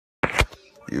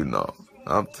You know,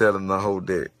 I'm telling the whole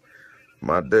day,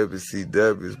 my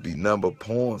WCWs be number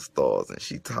porn stars, and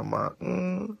she talking about,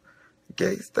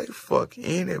 gays, they fuck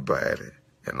anybody.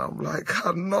 And I'm like,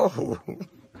 I know.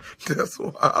 That's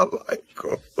why I like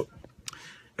her.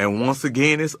 And once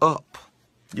again, it's up.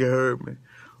 You heard me?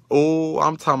 Oh,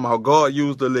 I'm talking about God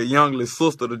used a little young little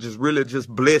sister to just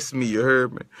bless me. You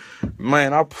heard me?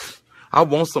 Man, I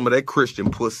want some of that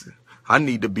Christian pussy. I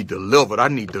need to be delivered. I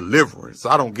need deliverance.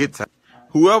 I don't get time.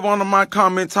 Whoever under my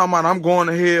comment talking about I'm going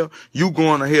to hell, you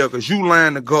going to hell because you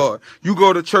lying to God. You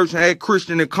go to church and act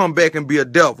Christian and come back and be a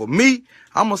devil. Me,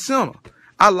 I'm a sinner.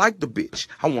 I like the bitch.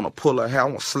 I want to pull her hair. I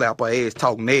want to slap her ass,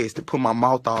 talk nasty, put my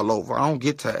mouth all over. I don't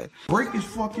get tired. Break is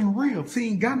fucking real. If he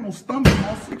ain't got no stomach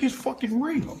muscle, it's fucking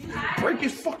real. Break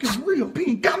is fucking real. If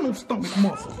he ain't got no stomach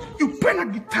muscle, you better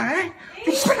get tired.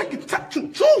 You better get tired.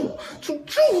 Choo-choo.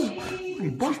 Choo-choo. Hey,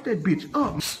 bust that bitch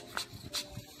up.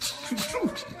 Choo-choo.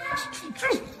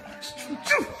 Choo-choo.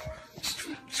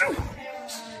 Choo-choo.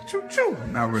 Choo-choo.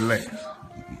 Now relax.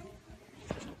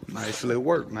 Nicely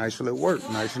work, nicely work,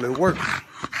 nicely work.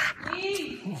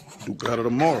 Do better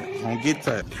tomorrow. Don't get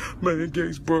tired. Man,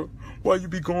 Gates, bro, why you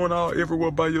be going out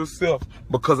everywhere by yourself?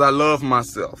 Because I love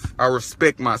myself. I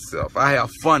respect myself. I have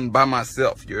fun by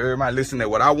myself. You heard me? I listen to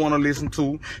what I want to listen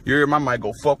to. You heard me? I might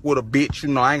go fuck with a bitch. You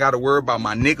know, I ain't got to worry about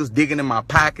my niggas digging in my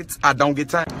pockets. I don't get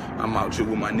tired. I'm out here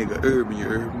with my nigga Urban, you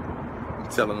heard me?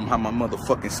 Telling them how my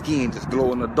motherfucking skin just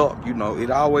glow in the dark. You know, it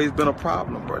always been a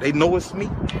problem, bro. They know it's me.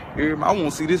 You hear me? I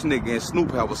want to see this nigga and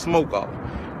Snoop have a smoke off.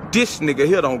 This nigga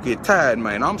here don't get tired,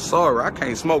 man. I'm sorry. I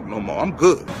can't smoke no more. I'm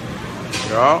good.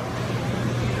 Y'all.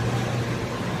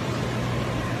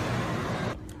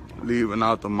 Leaving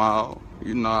out the mall.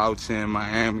 You know, out here in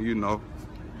Miami, you know.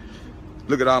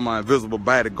 Look at all my invisible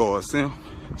bodyguards, see them?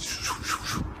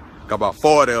 Got about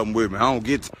 40 of them with me. I don't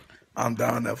get tired. I'm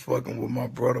down there fucking with my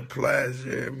brother Plies,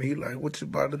 yeah. He like, what you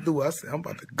about to do? I said, I'm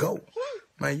about to go.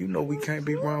 Man, you know we can't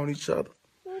be around each other.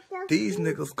 These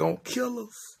niggas gonna kill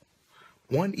us.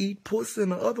 One eat pussy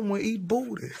and the other one eat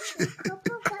booty. I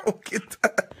don't get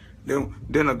that.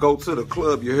 Then I go to the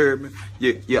club, you heard me?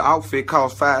 Your outfit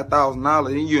costs $5,000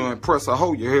 and you impress a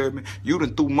hoe, you heard me? You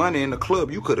done threw money in the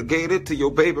club. You could have gave it to your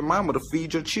baby mama to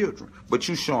feed your children. But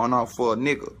you showing off for a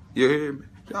nigga, you heard me?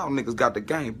 Y'all niggas got the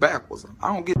game backwards.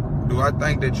 I don't get. Do I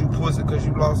think that you pussy because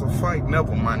you lost a fight?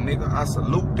 Never, my nigga. I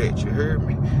salute that, you heard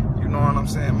me? You know what I'm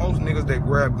saying? Most niggas that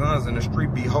grab guns in the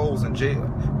street be hoes in jail.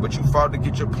 But you fought to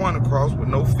get your point across with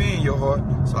no fear in your heart.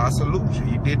 So I salute you.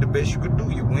 You did the best you could do.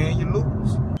 You win, you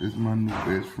lose. This is my new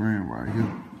best friend right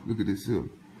here. Look at this here.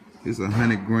 It's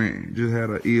 $100 grand. Just had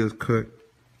her ears cut.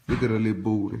 Look at her little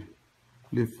booty.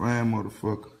 Little fine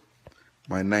motherfucker.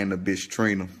 Might name the bitch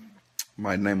Trina.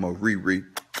 Might name her Riri.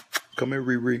 Come here,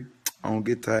 Riri. I don't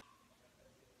get tired.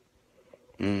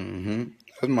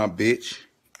 That's my bitch.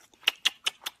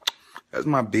 That's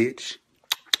my bitch.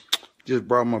 Just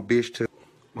brought my bitch to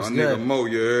my nigga Mo,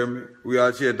 you heard me? We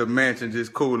out here at the mansion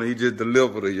just cool and he just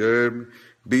delivered her, you heard me?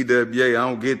 BWA, I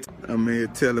don't get I'm here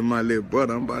telling my little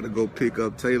brother I'm about to go pick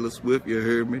up Taylor Swift, you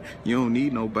heard me? You don't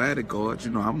need no bodyguard, you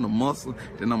know, I'm the muscle.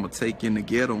 Then I'm gonna take you in the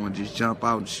ghetto and just jump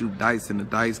out and shoot dice in the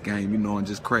dice game, you know, and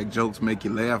just crack jokes, make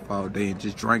you laugh all day and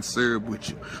just drink syrup with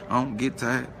you. I don't get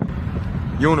tired.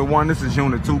 Unit 1, this is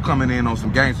Unit 2 coming in on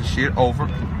some gangster shit, over.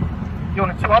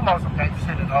 Unit 2, I'm on some gangster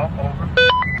shit and all, over.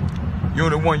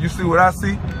 Unit 1, you see what I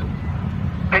see?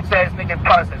 Bitch ass nigga in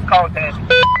process, call daddy.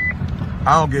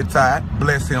 I don't get tired.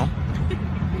 Bless him.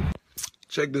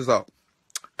 Check this out.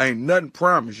 Ain't nothing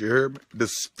promised, you heard me? The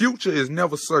future is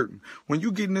never certain. When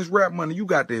you getting this rap money, you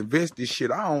got to invest this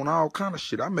shit. I own all kind of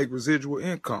shit. I make residual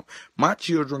income. My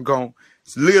children gon'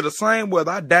 live the same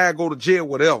whether I die, go to jail,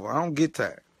 whatever. I don't get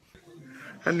tired.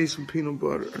 I need some peanut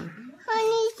butter. I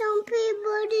need some peanut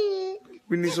butter.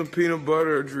 We need some peanut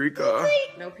butter, Drika.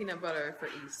 No peanut butter for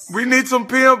East. We need some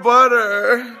peanut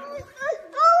butter.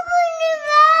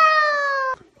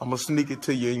 I'm gonna sneak it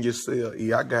to you in your cell,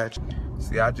 E. I got you.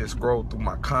 See, I just scrolled through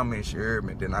my comments, you heard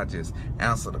me? Then I just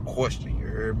answered the question, you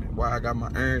heard me? Why I got my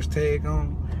orange tag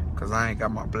on? Cause I ain't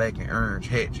got my black and orange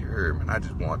hat, you heard me? And I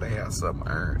just wanted to have something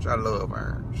orange. I love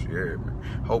orange, you heard me?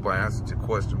 Hope I answered your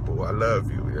question, boo. I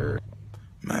love you, you heard me?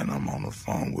 Man, I'm on the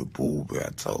phone with Booby. I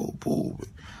told Booby,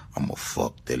 I'ma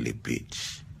fuck that little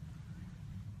bitch.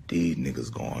 These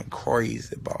niggas going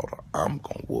crazy about her. I'm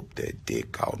gonna whoop that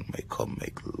dick out and make her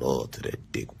make love to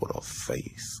that dick with her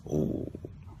face. Ooh.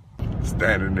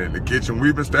 Standing in the kitchen,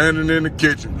 we been standing in the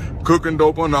kitchen, cooking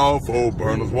dope on all 4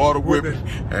 burners, water whipping,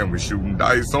 and we shooting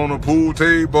dice on a pool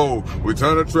table. We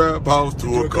turn a trap house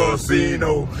to a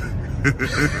casino.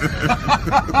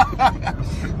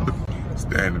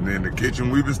 Standing in the kitchen,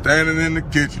 we been standing in the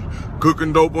kitchen.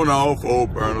 Cooking dope on all 4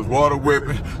 burners, water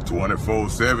whipping,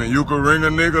 24/7. You can ring a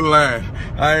nigga line.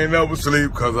 I ain't never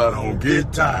sleep cause I don't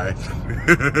get tired.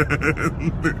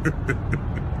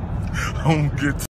 I don't get tired.